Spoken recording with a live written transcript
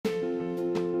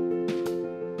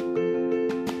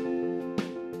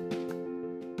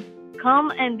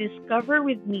Come and discover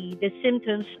with me the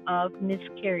symptoms of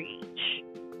miscarriage.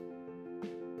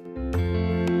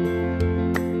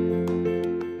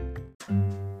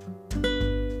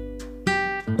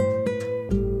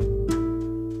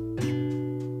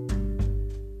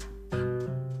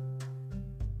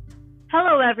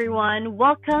 Hello, everyone.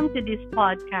 Welcome to this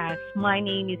podcast. My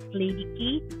name is Lady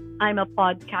Key. I'm a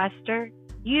podcaster,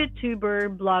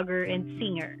 YouTuber, blogger, and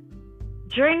singer.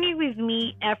 Journey with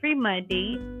me every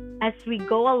Monday as we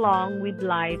go along with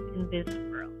life in this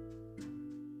world.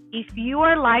 If you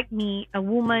are like me, a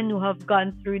woman who have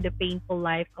gone through the painful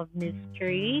life of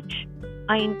miscarriage,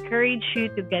 I encourage you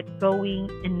to get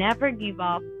going and never give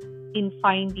up in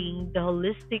finding the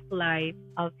holistic life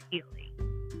of healing.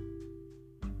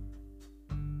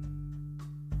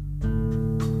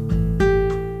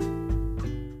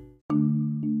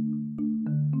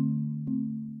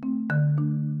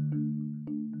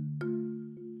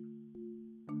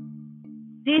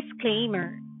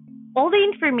 Disclaimer: all the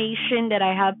information that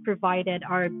I have provided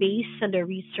are based on the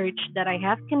research that I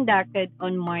have conducted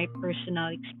on my personal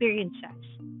experiences.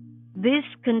 This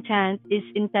content is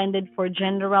intended for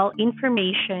general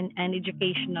information and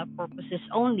educational purposes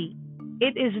only.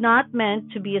 It is not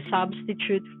meant to be a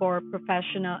substitute for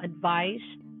professional advice,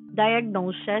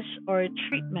 diagnosis, or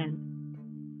treatment.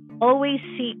 Always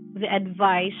seek the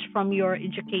advice from your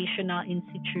educational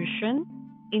institution,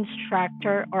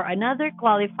 instructor, or another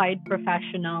qualified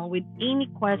professional with any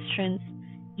questions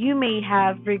you may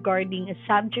have regarding a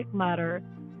subject matter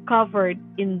covered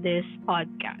in this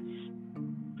podcast.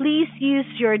 Please use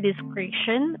your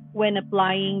discretion when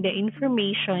applying the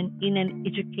information in an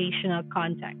educational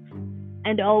context,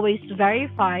 and always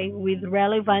verify with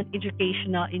relevant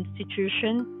educational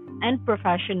institutions and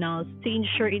professionals to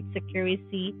ensure its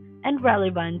accuracy and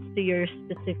relevance to your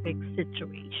specific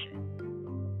situation.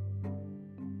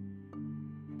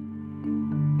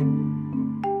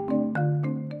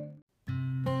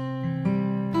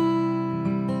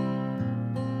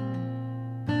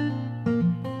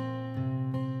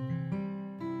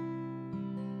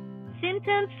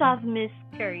 Symptoms of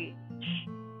miscarriage.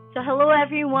 So, hello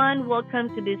everyone, welcome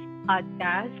to this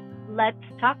podcast. Let's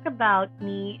talk about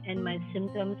me and my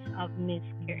symptoms of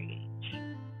miscarriage.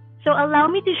 So, allow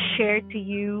me to share to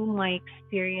you my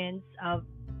experience of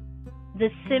the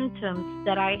symptoms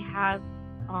that I had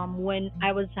when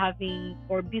I was having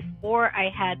or before I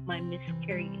had my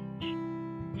miscarriage.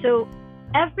 So,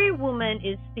 every woman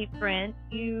is different.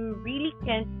 You really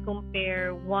can't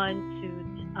compare one to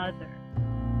the other.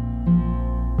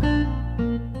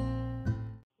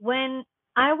 When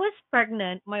I was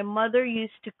pregnant, my mother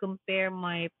used to compare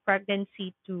my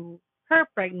pregnancy to her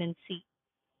pregnancy.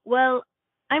 Well,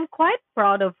 I'm quite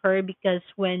proud of her because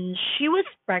when she was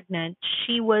pregnant,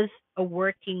 she was a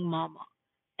working mama.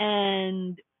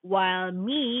 And while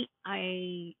me,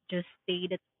 I just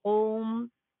stayed at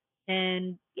home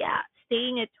and yeah,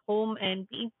 staying at home and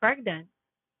being pregnant.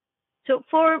 So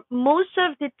for most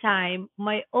of the time,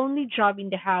 my only job in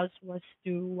the house was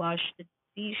to wash the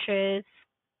dishes,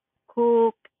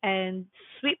 cook, and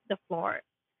sweep the floor.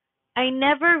 I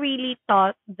never really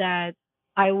thought that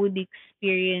I would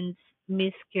experience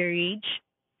miscarriage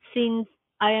since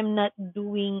I am not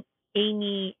doing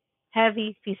any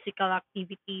heavy physical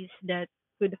activities that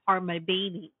could harm my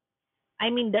baby. I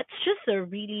mean, that's just a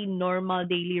really normal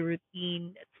daily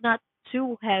routine. It's not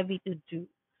too heavy to do.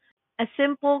 A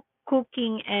simple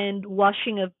cooking and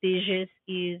washing of dishes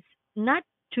is not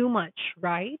too much,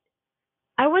 right?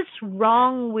 I was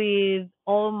wrong with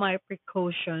all my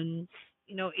precautions.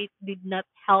 It did not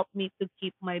help me to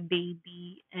keep my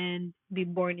baby and be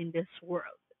born in this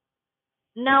world.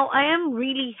 Now, I am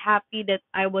really happy that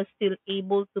I was still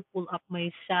able to pull up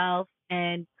myself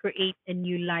and create a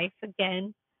new life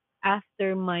again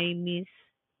after my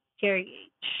miscarriage.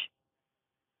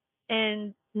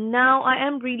 And now I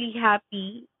am really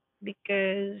happy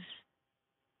because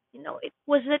it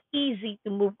wasn't easy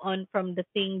to move on from the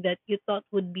thing that you thought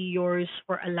would be yours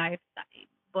for a lifetime.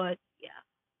 But yeah,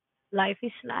 life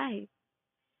is life.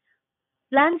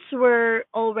 Plans were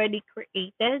already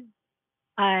created.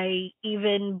 I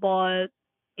even bought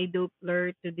a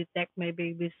Doppler to detect my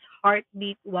baby's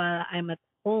heartbeat while I'm at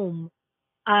home.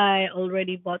 I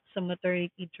already bought some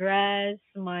maternity dress,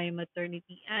 my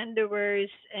maternity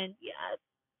underwears, and yeah,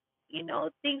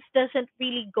 things doesn't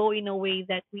really go in a way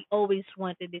that we always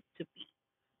wanted it to be.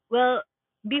 Well,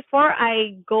 before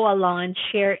I go along and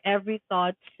share every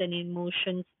thoughts and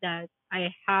emotions that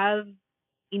I have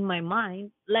in my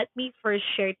mind, let me first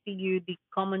share to you the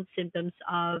common symptoms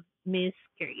of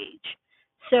miscarriage.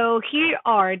 So here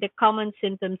are the common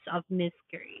symptoms of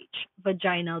miscarriage: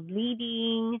 vaginal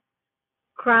bleeding,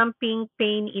 cramping,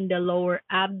 pain in the lower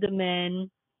abdomen,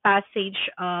 passage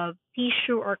of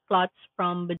tissue or clots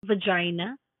from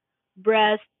vagina,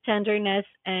 breast tenderness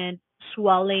and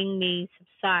swelling may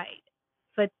subside,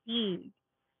 fatigue,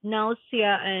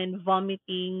 nausea and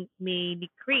vomiting may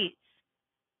decrease,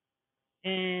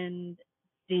 and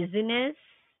dizziness,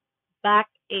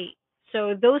 backache.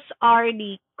 So those are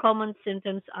the common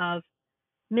symptoms of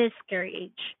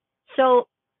miscarriage. So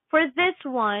for this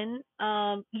one,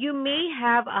 you may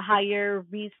have a higher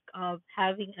risk of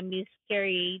having a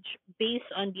miscarriage based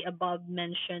on the above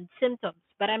mentioned symptoms.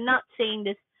 But I'm not saying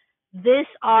this. These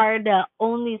are the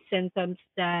only symptoms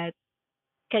that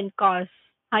can cause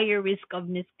higher risk of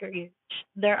miscarriage.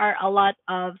 There are a lot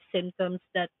of symptoms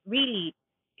that really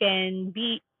can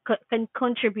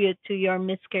contribute to your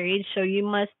miscarriage. So you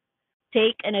must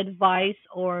take an advice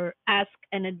or ask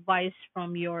an advice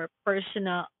from your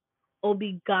personal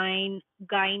gynae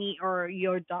or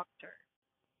your doctor.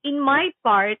 In my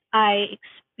part, I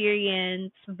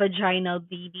experience vaginal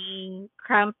bleeding,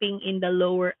 cramping in the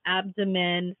lower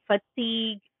abdomen,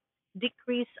 fatigue,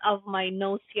 decrease of my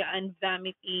nausea and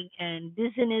vomiting, and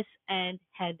dizziness and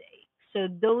headache. So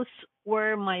those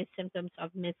were my symptoms of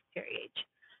miscarriage.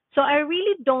 So I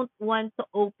really don't want to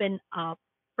open up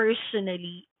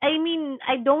personally. I mean,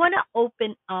 I don't want to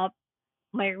open up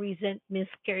my recent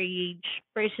miscarriage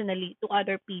personally to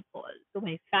other people, to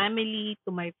my family,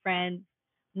 to my friends.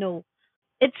 No,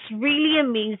 it's really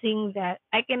amazing that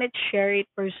I cannot share it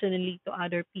personally to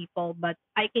other people, but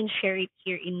I can share it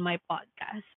here in my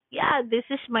podcast. Yeah, this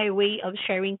is my way of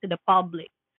sharing to the public.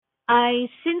 I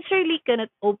sincerely cannot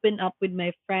open up with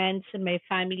my friends and my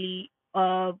family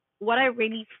of what I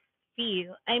really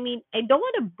feel. I mean, I don't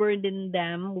want to burden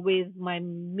them with my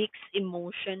mixed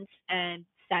emotions and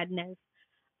sadness.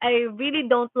 I really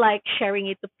don't like sharing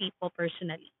it to people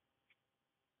personally.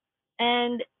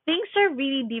 And things are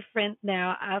really different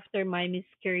now after my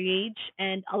miscarriage,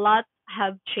 and a lot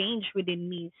have changed within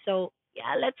me. So,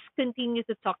 yeah, let's continue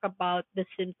to talk about the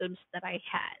symptoms that I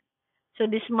had. So,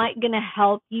 this might gonna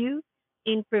help you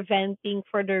in preventing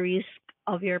further risk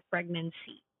of your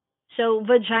pregnancy. So,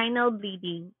 vaginal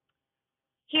bleeding.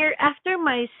 Here, after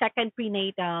my second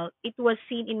prenatal, it was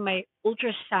seen in my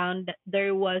ultrasound that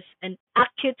there was an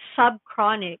acute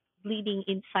subchronic bleeding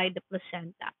inside the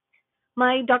placenta.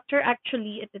 My doctor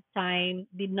actually at the time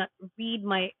did not read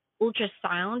my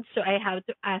ultrasound, so I have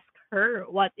to ask her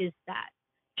what is that.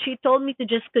 She told me to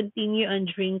just continue on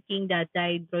drinking the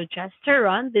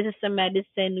dihydrogesterone. This is a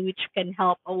medicine which can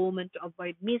help a woman to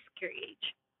avoid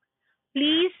miscarriage.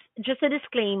 Please, just a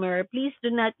disclaimer, please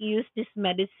do not use this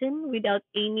medicine without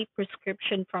any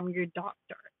prescription from your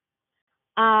doctor.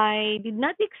 I did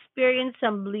not experience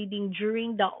some bleeding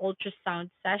during the ultrasound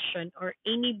session or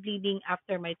any bleeding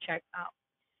after my checkup.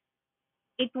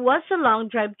 It was a long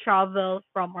drive travel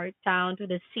from our town to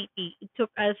the city. It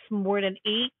took us more than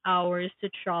 8 hours to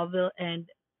travel, and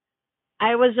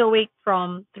I was awake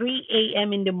from 3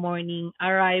 a.m. in the morning,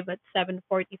 arrived at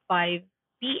 7:45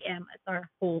 p.m. at our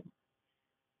home,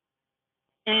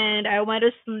 and I went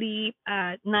to sleep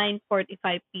at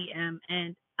 9:45 p.m.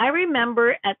 And I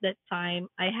remember at that time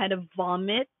I had a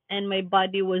vomit and my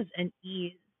body was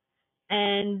unease.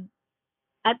 And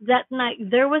at that night,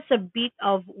 there was a bit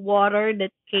of water that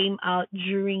came out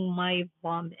during my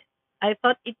vomit. I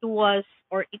thought it was,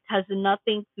 or it has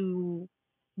nothing to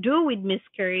do with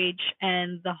miscarriage,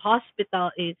 and the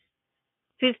hospital is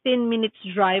 15 minutes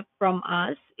drive from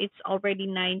us. It's already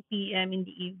 9 p.m. in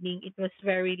the evening. It was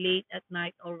very late at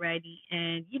night already.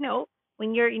 And,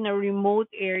 when you're in a remote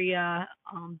area,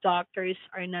 doctors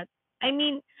are not, I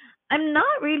mean, I'm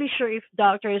not really sure if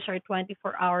doctors are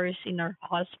 24 hours in our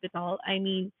hospital. I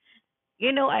mean,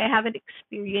 I haven't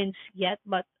experienced yet,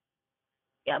 but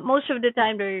yeah, most of the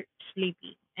time they're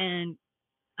sleeping and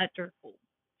at their home.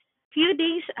 Few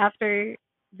days after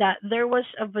that, there was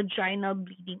a vaginal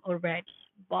bleeding already,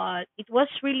 but it was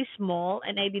really small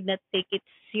and I did not take it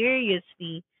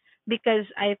seriously because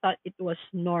I thought it was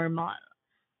normal.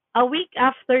 A week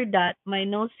after that, my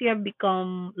nausea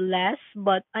become less,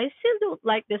 but I still don't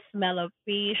like the smell of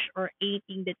fish or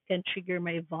anything that can trigger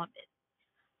my vomit.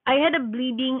 I had a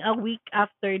bleeding a week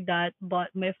after that, but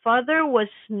my father was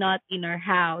not in our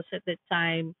house at the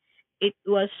time. It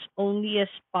was only a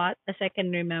spot, as I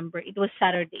can remember. It was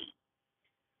Saturday.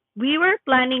 We were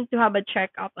planning to have a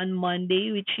checkup on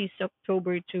Monday, which is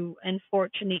October 2.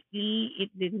 Unfortunately, it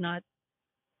did not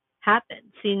happen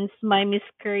since my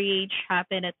miscarriage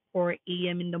happened at 4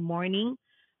 a.m. in the morning.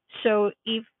 So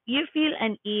if you feel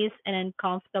unease and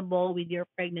uncomfortable with your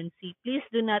pregnancy, please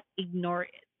do not ignore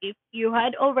it. If you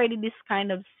had already this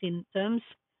kind of symptoms,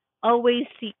 Always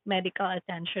seek medical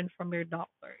attention from your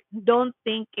doctor. Don't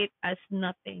think it as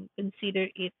nothing. Consider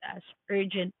it as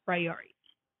urgent priority.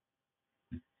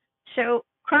 So,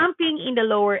 cramping in the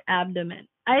lower abdomen.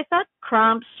 I thought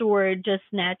cramps were just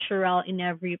natural in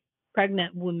every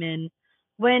pregnant woman.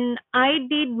 When I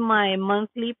did my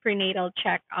monthly prenatal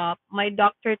checkup, my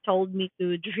doctor told me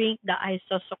to drink the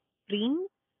isosoclene,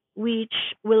 which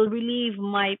will relieve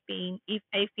my pain if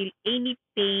I feel any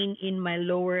pain in my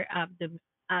lower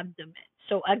abdomen.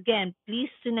 So again, please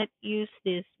do not use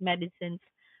these medicines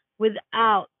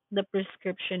without the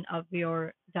prescription of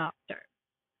your doctor.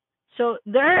 So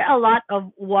there are a lot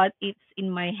of what ifs in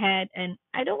my head, and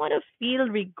I don't want to feel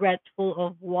regretful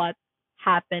of what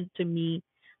happened to me.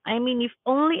 I mean, if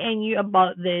only I knew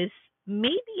about this,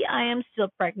 maybe I am still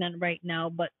pregnant right now,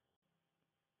 but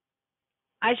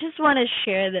I just want to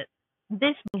share that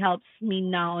this helps me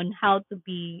now on how to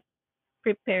be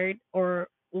prepared or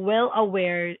well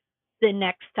aware the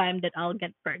next time that I'll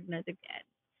get pregnant again.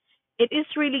 It is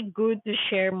really good to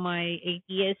share my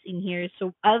ideas in here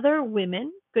so other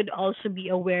women could also be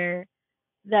aware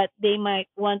that they might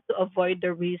want to avoid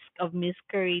the risk of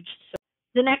miscarriage. So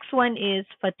the next one is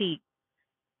fatigue.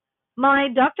 My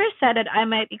doctor said that I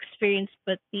might experience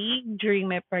fatigue during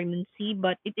my pregnancy,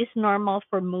 but it is normal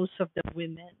for most of the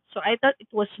women. So I thought it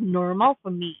was normal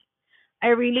for me. I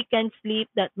really can't sleep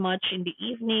that much in the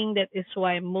evening. That is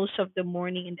why most of the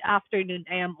morning and afternoon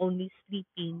I am only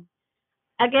sleeping.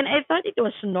 Again, I thought it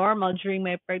was normal during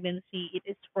my pregnancy. It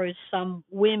is for some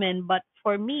women, but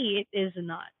for me, it is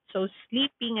not. So,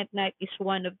 sleeping at night is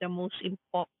one of the most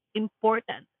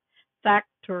important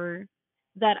factor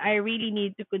that I really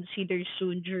need to consider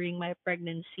soon during my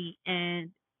pregnancy.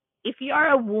 And if you are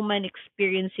a woman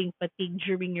experiencing fatigue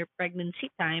during your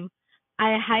pregnancy time,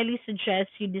 I highly suggest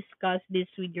you discuss this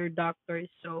with your doctor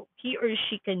so he or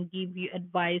she can give you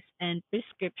advice and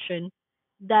prescription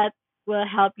that will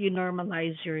help you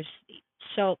normalize your sleep.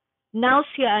 So,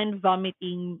 nausea and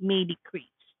vomiting may decrease.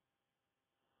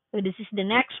 So, this is the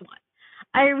next one.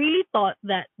 I really thought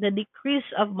that the decrease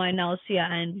of my nausea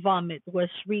and vomit was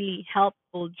really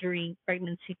helpful during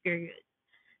pregnancy period.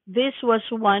 This was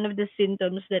one of the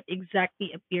symptoms that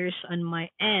exactly appears on my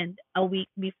end a week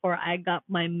before I got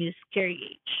my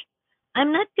miscarriage.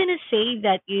 I'm not going to say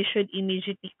that you should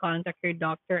immediately contact your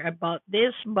doctor about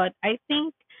this, but I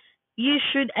think you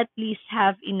should at least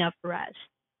have enough rest.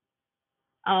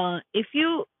 If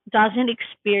you doesn't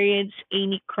experience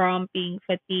any cramping,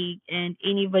 fatigue, and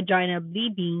any vaginal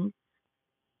bleeding,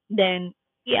 then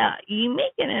yeah, you may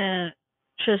gonna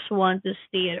just want to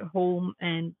stay at home,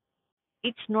 and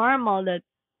it's normal that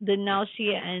the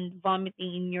nausea and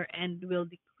vomiting in your end will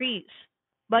decrease.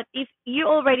 But if you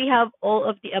already have all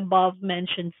of the above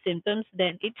mentioned symptoms,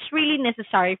 then it's really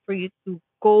necessary for you to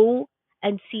go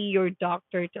and see your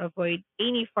doctor to avoid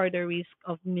any further risk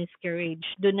of miscarriage.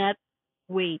 Do not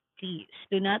wait, please.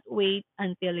 Do not wait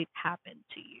until it happened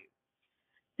to you.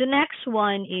 The next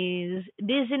one is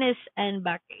dizziness and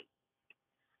backache.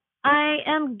 I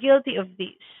am guilty of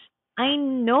this. I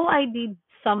know I did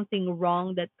something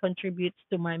wrong that contributes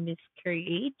to my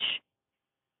miscarriage.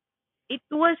 It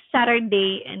was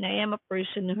Saturday, and I am a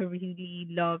person who really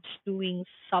loves doing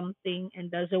something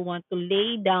and doesn't want to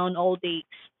lay down all day.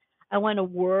 I want to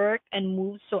work and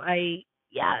move. So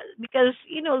yeah, because,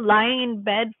 lying in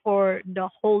bed for the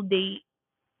whole day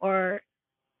or,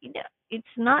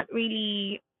 it's not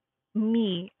really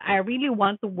me. I really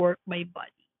want to work my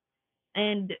body.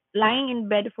 And lying in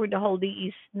bed for the whole day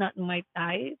is not my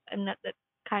type. I'm not that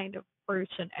kind of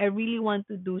person. I really want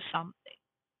to do something.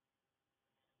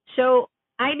 So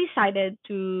I decided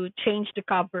to change the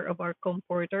cover of our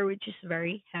comforter, which is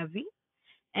very heavy,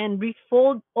 and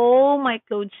refold all my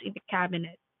clothes in the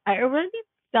cabinet. I already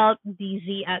felt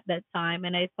dizzy at that time,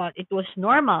 and I thought it was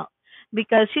normal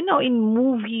because, in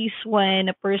movies when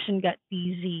a person got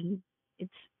dizzy,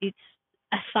 it's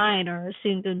a sign or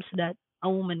symptoms that a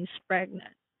woman is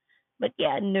pregnant. But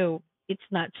yeah, no, it's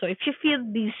not. So if you feel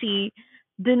dizzy,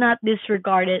 do not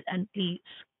disregard it and please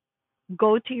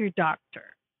go to your doctor.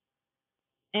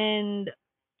 And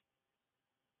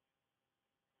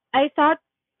I thought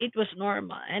it was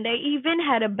normal. And I even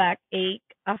had a backache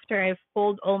after I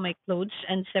fold all my clothes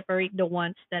and separate the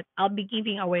ones that I'll be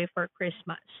giving away for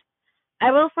Christmas.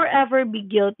 I will forever be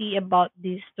guilty about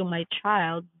this to my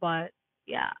child, but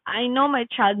yeah, I know my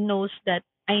child knows that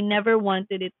I never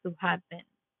wanted it to happen.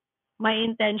 My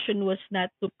intention was not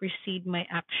to precede my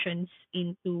actions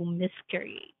into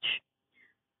miscarriage.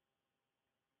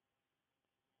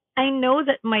 I know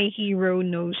that my hero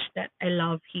knows that I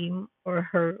love him or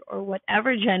her or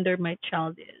whatever gender my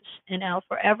child is, and I'll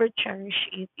forever cherish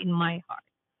it in my heart.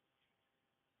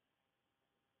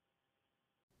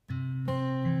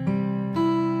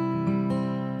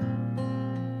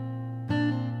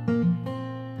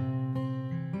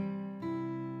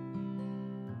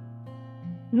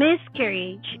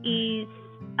 Miscarriage is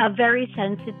a very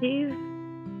sensitive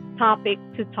topic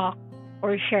to talk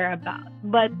or share about,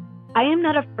 but I am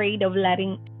not afraid of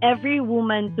letting every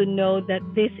woman to know that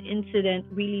this incident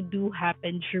really do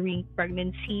happen during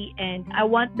pregnancy, and I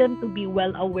want them to be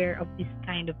well aware of this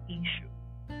kind of issue.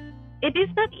 It is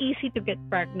not easy to get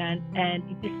pregnant, and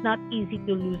it is not easy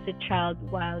to lose a child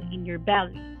while in your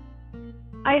belly.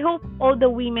 I hope all the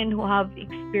women who have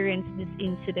experienced this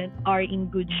incident are in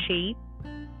good shape,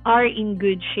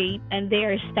 and they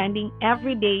are standing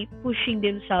every day pushing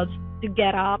themselves to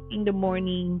get up in the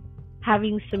morning,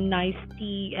 having some nice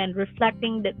tea, and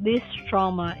reflecting that this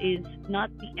trauma is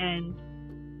not the end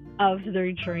of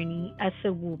their journey as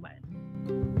a woman.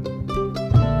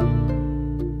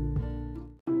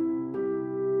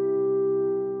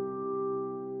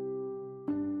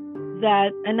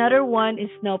 That another one is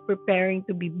now preparing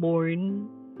to be born,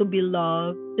 to be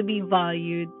loved, to be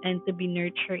valued, and to be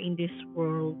nurtured in this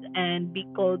world and be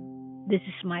called, this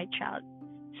is my child.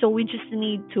 So we just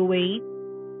need to wait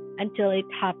until it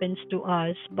happens to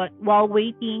us. But while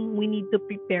waiting, we need to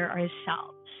prepare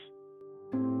ourselves.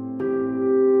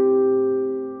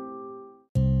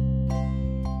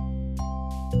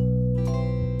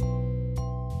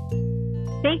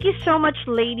 Thank you so much,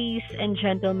 ladies and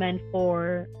gentlemen,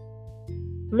 for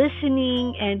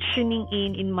listening and tuning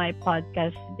in my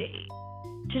podcast today.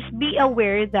 Just be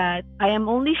aware that I am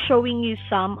only showing you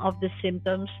some of the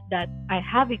symptoms that I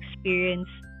have experienced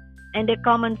and the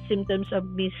common symptoms of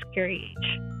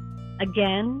miscarriage.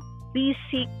 Again, please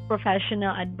seek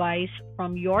professional advice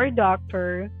from your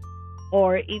doctor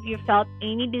or if you felt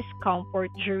any discomfort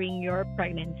during your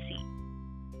pregnancy.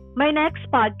 My next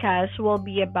podcast will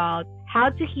be about how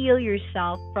to heal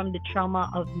yourself from the trauma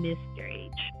of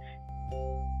miscarriage.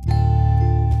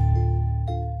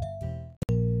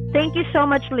 Thank you so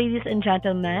much, ladies and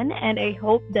gentlemen, and I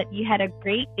hope that you had a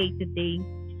great day today.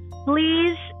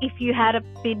 Please, if you had a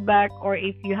feedback or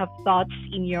if you have thoughts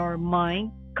in your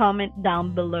mind, comment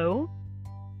down below.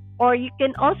 Or you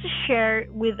can also share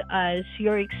with us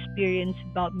your experience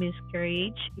about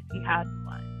miscarriage if you had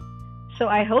one. So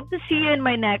I hope to see you in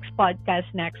my next podcast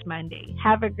next Monday.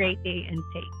 Have a great day and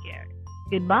take care.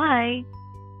 Goodbye.